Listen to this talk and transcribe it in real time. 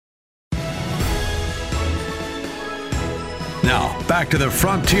Now, back to the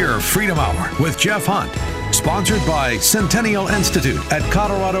Frontier Freedom Hour with Jeff Hunt, sponsored by Centennial Institute at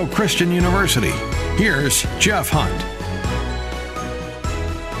Colorado Christian University. Here's Jeff Hunt.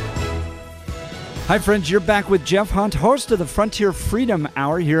 Hi, friends. You're back with Jeff Hunt, host of the Frontier Freedom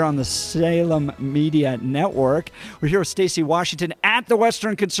Hour here on the Salem Media Network. We're here with Stacy Washington at the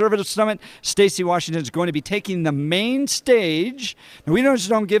Western Conservative Summit. Stacy Washington is going to be taking the main stage. And we just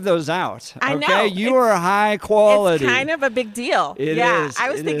don't give those out. I okay? know. You are high quality. It's kind of a big deal. It is.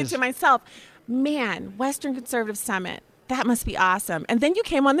 I was thinking to myself, man, Western Conservative Summit. That must be awesome. And then you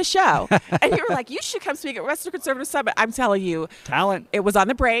came on the show and you were like, you should come speak at Western Conservative Summit. I'm telling you. Talent. It was on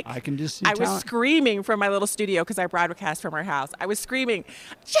the break. I can just see I talent. was screaming from my little studio because I broadcast from our house. I was screaming,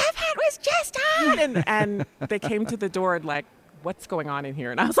 Jeff Hunt was just on. And they came to the door and like, what's going on in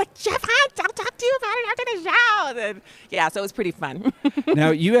here? And I was like, Jeff Hunt, I'll talk to you about it after the show. And yeah, so it was pretty fun.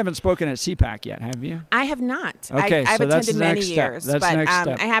 Now, you haven't spoken at CPAC yet, have you? I have not. Okay, I've so that's attended the many next step. years, That's but the next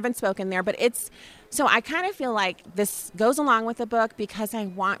step. I haven't spoken there. But so I kind of feel like this goes along with the book because I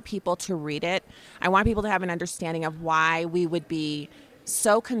want people to read it. I want people to have an understanding of why we would be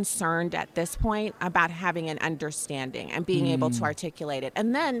so concerned at this point about having an understanding and being able to articulate it.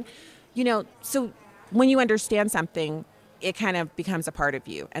 And then, so when you understand something, it kind of becomes a part of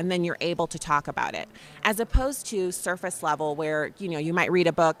you, and then you're able to talk about it, as opposed to surface level where, you might read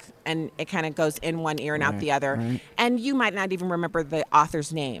a book and it kind of goes in one ear and out the other, and you might not even remember the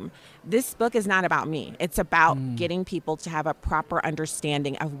author's name. This book is not about me. It's about getting people to have a proper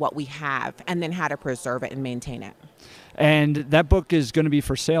understanding of what we have and then how to preserve it and maintain it. And that book is going to be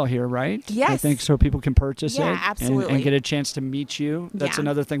for sale here, right? Yes. I think so people can purchase it. Absolutely. And get a chance to meet you. That's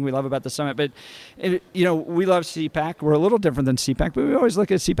another thing we love about the summit. But, we love CPAC. We're a little different than CPAC, but we always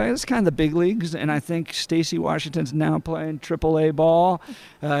look at CPAC. It's kind of the big leagues, and I think Stacy Washington's now playing AAA ball.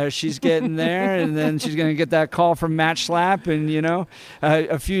 She's getting there, and then she's going to get that call from Match Slap. And,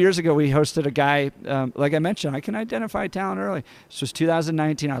 a few years ago, we hosted a guy, like I mentioned, I can identify talent early. This was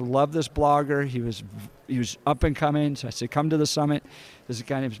 2019. I love this blogger. He was up and coming, so I said, come to the summit. There's a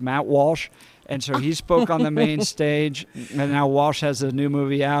guy named Matt Walsh, and so he spoke on the main stage, and now Walsh has a new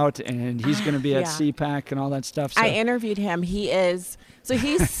movie out, and he's going to be at CPAC and all that stuff. So. I interviewed him. He's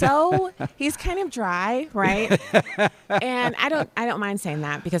kind of dry, right? And I don't mind saying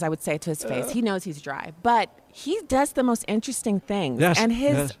that because I would say it to his face. He knows he's dry, but he does the most interesting things. Yes, and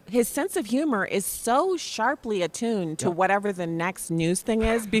his sense of humor is so sharply attuned to whatever the next news thing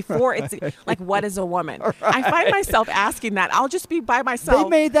is before it's like, what is a woman? Right. I find myself asking that. I'll just be by myself. They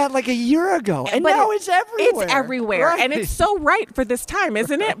made that like a year ago, and now it's everywhere. It's everywhere. Right. And it's so right for this time,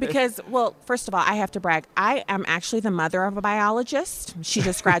 isn't it? Because, well, first of all, I have to brag. I am actually the mother of a biologist. She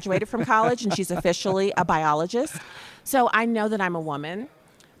just graduated from college, and she's officially a biologist. So I know that I'm a woman.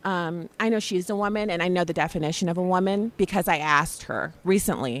 I know she's a woman, and I know the definition of a woman because I asked her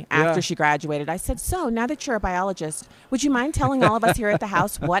recently after she graduated. I said, so now that you're a biologist, would you mind telling all of us here at the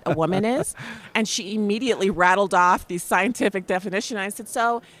house what a woman is? And she immediately rattled off the scientific definition. I said,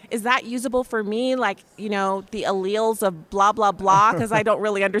 so is that usable for me? Like, the alleles of blah, blah, blah, because I don't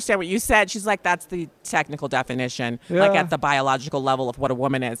really understand what you said. She's like, that's the technical definition, like at the biological level of what a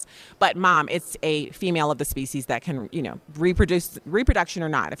woman is. But Mom, it's a female of the species that can, reproduction or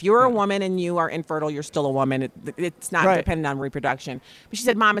not. If you're a woman and you are infertile, you're still a woman. It's not dependent on reproduction. But she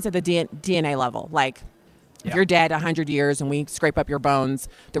said, Mom, it's at the DNA level. Like, if you're dead 100 years and we scrape up your bones,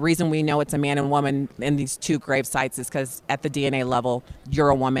 the reason we know it's a man and woman in these two grave sites is because at the DNA level, you're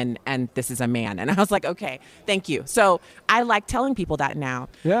a woman and this is a man. And I was like, okay, thank you. So I like telling people that now.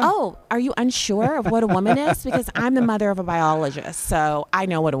 Yeah. Oh, are you unsure of what a woman is? Because I'm the mother of a biologist, so I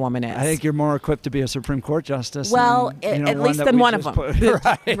know what a woman is. I think you're more equipped to be a Supreme Court justice. Well, at least than one of them.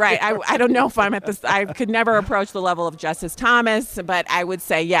 Right. I don't know if I'm at this. I could never approach the level of Justice Thomas, but I would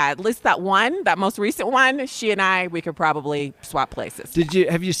say, at least that most recent one, she and we could probably swap places.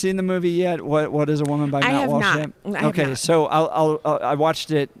 Have you seen the movie yet? What is a Woman by Matt Walsh? I have not. So I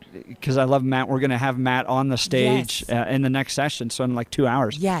watched it because I love Matt. We're going to have Matt on the stage in the next session, so in like 2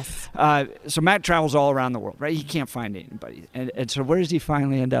 hours. Yes. So Matt travels all around the world, right? He can't find anybody. And so where does he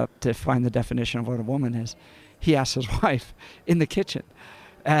finally end up to find the definition of what a woman is? He asks his wife in the kitchen.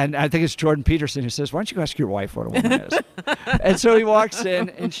 And I think it's Jordan Peterson who says, why don't you ask your wife what a woman is? And so he walks in,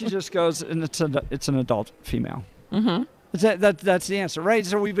 and she just goes, and it's an adult female. Mm-hmm. That's the answer, right?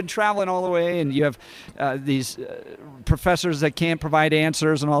 So we've been traveling all the way, and you have these professors that can't provide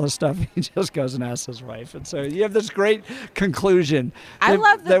answers and all this stuff. He just goes and asks his wife. And so you have this great conclusion. I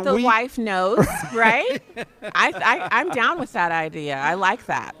love that the wife knows, right? I'm down with that idea. I like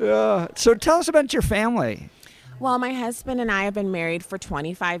that. So tell us about your family. Well, my husband and I have been married for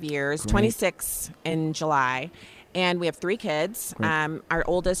 25 years, 26 in July. And we have 3 kids. Our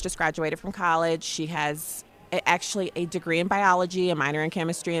oldest just graduated from college. She has actually a degree in biology, a minor in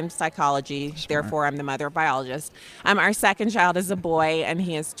chemistry and psychology. Smart. Therefore, I'm the mother of biologists. Our second child is a boy, and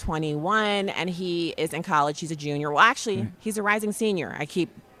he is 21, and he is in college. He's a junior. Well, actually, he's a rising senior. I keep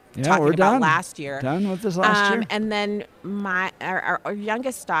talking we're about done. last year. Done with this last year. And then our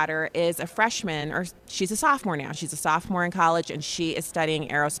youngest daughter is a freshman, or she's a sophomore now. She's a sophomore in college, and she is studying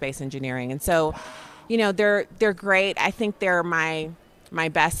aerospace engineering. And so, they're great. I think they're my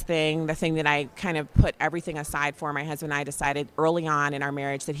best thing, the thing that I kind of put everything aside for. My husband and I decided early on in our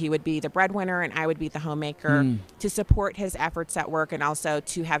marriage that he would be the breadwinner and I would be the homemaker to support his efforts at work, and also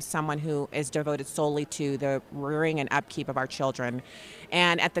to have someone who is devoted solely to the rearing and upkeep of our children.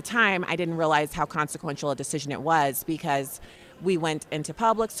 And at the time, I didn't realize how consequential a decision it was, because we went into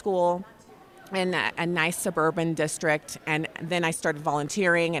public school in a nice suburban district, and then I started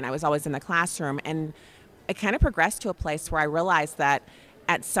volunteering, and I was always in the classroom, and it kind of progressed to a place where I realized that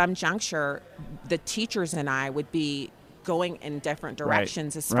at some juncture, the teachers and I would be going in different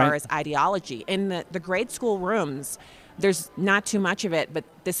directions as far as ideology. In the grade school rooms, there's not too much of it, but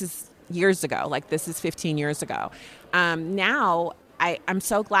this is years ago. Like, this is 15 years ago. Now, I'm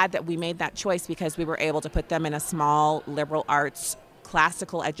so glad that we made that choice, because we were able to put them in a small liberal arts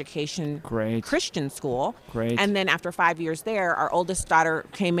classical education Christian school. And then after 5 years there, our oldest daughter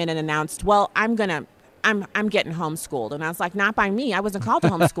came in and announced, well, I'm getting homeschooled. And I was like, not by me. I wasn't called to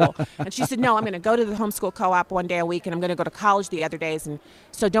homeschool. And she said, no, I'm going to go to the homeschool co-op one day a week, and I'm going to go to college the other days. And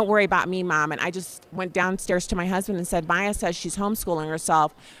so don't worry about me, Mom. And I just went downstairs to my husband and said, Maya says she's homeschooling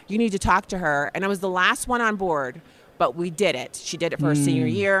herself. You need to talk to her. And I was the last one on board, but we did it. She did it for her senior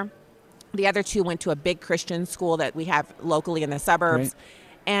year. The other 2 went to a big Christian school that we have locally in the suburbs.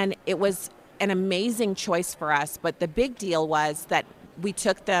 And it was an amazing choice for us. But the big deal was that we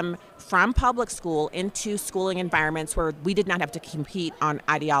took them from public school into schooling environments where we did not have to compete on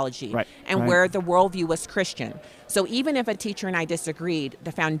ideology and where the worldview was Christian. So even if a teacher and I disagreed,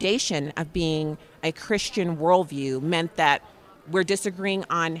 the foundation of being a Christian worldview meant that we're disagreeing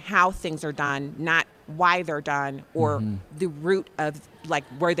on how things are done, not why they're done, or the root of like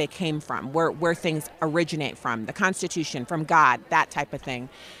where they came from, where things originate from, the Constitution, from God, that type of thing.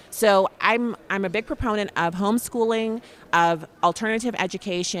 So I'm a big proponent of homeschooling, of alternative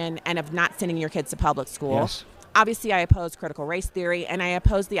education, and of not sending your kids to public school. Yes. Obviously, I oppose critical race theory, and I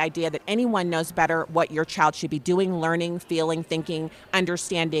oppose the idea that anyone knows better what your child should be doing, learning, feeling, thinking,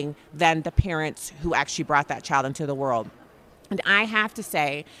 understanding than the parents who actually brought that child into the world. And I have to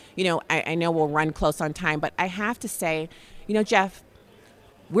say, I know we'll run close on time, but I have to say, Jeff,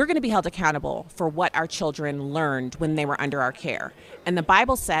 we're going to be held accountable for what our children learned when they were under our care. And the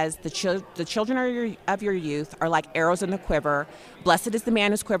Bible says the children of your youth are like arrows in the quiver. Blessed is the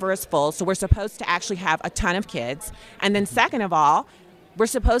man whose quiver is full. So we're supposed to actually have a ton of kids. And then second of all, we're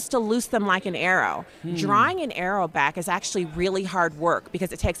supposed to loose them like an arrow. Drawing an arrow back is actually really hard work,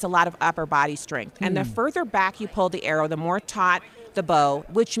 because it takes a lot of upper body strength. And the further back you pull the arrow, the more taut the bow,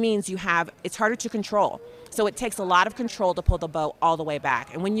 which means it's harder to control. So it takes a lot of control to pull the bow all the way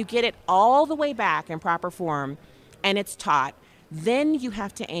back. And when you get it all the way back in proper form and it's taut, then you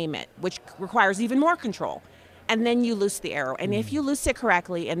have to aim it, which requires even more control. And then you loose the arrow. And if you loose it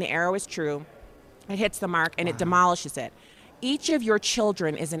correctly and the arrow is true, it hits the mark and it demolishes it. Each of your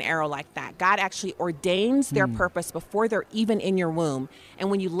children is an arrow like that. God actually ordains their purpose before they're even in your womb. And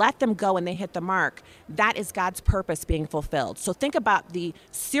when you let them go and they hit the mark, that is God's purpose being fulfilled. So think about the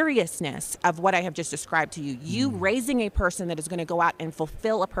seriousness of what I have just described to you. You raising a person that is going to go out and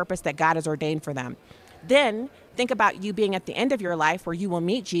fulfill a purpose that God has ordained for them. Then think about you being at the end of your life where you will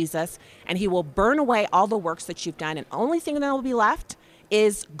meet Jesus and he will burn away all the works that you've done. And the only thing that will be left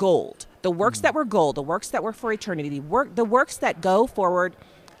is gold. The works that were gold, the works that were for eternity, the works that go forward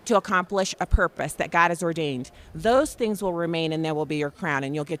to accomplish a purpose that God has ordained. Those things will remain, and there will be your crown,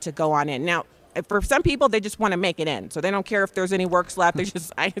 and you'll get to go on in. Now, for some people, they just want to make it in. So they don't care if there's any works left. They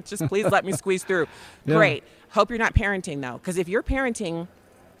just please let me squeeze through. Yeah. Great. Hope you're not parenting, though, because if you're parenting,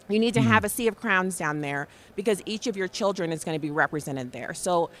 you need to have a sea of crowns down there, because each of your children is going to be represented there.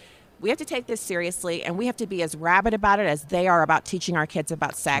 So we have to take this seriously, and we have to be as rabid about it as they are about teaching our kids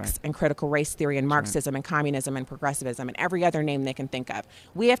about sex and critical race theory and Marxism and communism and progressivism and every other name they can think of.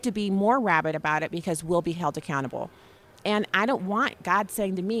 We have to be more rabid about it, because we'll be held accountable. And I don't want God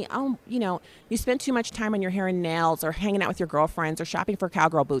saying to me, oh, you spend too much time on your hair and nails or hanging out with your girlfriends or shopping for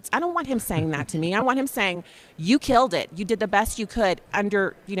cowgirl boots. I don't want him saying that to me. I want him saying, you killed it. You did the best you could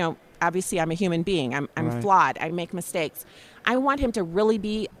under, obviously I'm a human being. I'm flawed. I make mistakes. I want him to really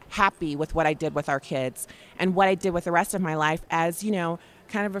be happy with what I did with our kids and what I did with the rest of my life as,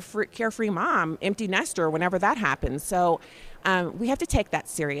 kind of a carefree mom, empty nester, whenever that happens. So we have to take that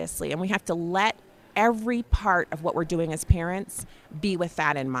seriously, and we have to let every part of what we're doing as parents be with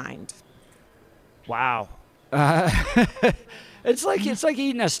that in mind. Wow. It's like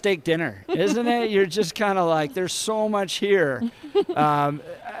eating a steak dinner, isn't it? You're just kind of like, there's so much here.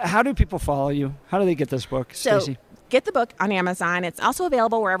 How do people follow you? How do they get this book, Stacy? Get the book on Amazon. It's also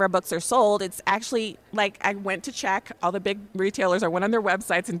available wherever books are sold. It's actually, like, I went to check all the big retailers. I went on their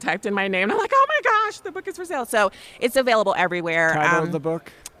websites and typed in my name. And I'm like, oh my gosh, the book is for sale. So it's available everywhere. Title of the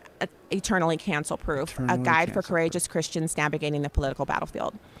book? Eternally Cancel Proof, a guide for courageous Christians navigating the political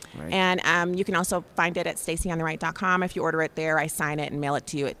battlefield. Right. And you can also find it at stacyontheright.com. If you order it there, I sign it and mail it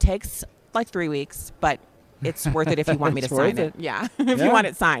to you. It takes like 3 weeks, but it's worth it if you want me to sign it. Yeah, if you want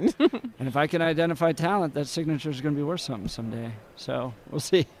it signed. And if I can identify talent, that signature is going to be worth something someday. So we'll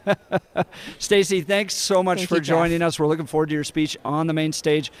see. Stacy, thanks so much for joining us. We're looking forward to your speech on the main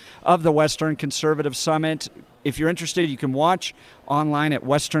stage of the Western Conservative Summit. If you're interested, you can watch online at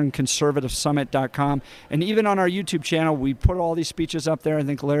westernconservativesummit.com. And even on our YouTube channel, we put all these speeches up there. I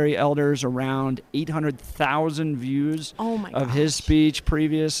think Larry Elder's around 800,000 views of his speech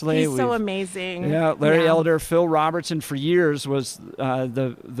previously. He's so amazing. Yeah, Larry Elder. Phil Robertson for years was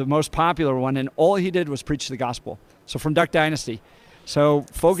the most popular one, and all he did was preach the gospel. So from Duck Dynasty. So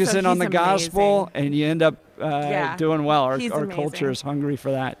focus in on the gospel, and you end up doing well. Our culture is hungry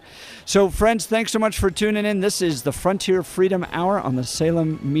for that. So, friends, thanks so much for tuning in. This is the Frontier Freedom Hour on the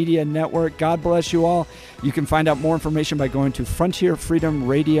Salem Media Network. God bless you all. You can find out more information by going to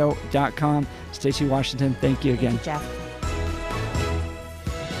frontierfreedomradio.com. Stacy Washington, thank you again. Thank you, Jeff.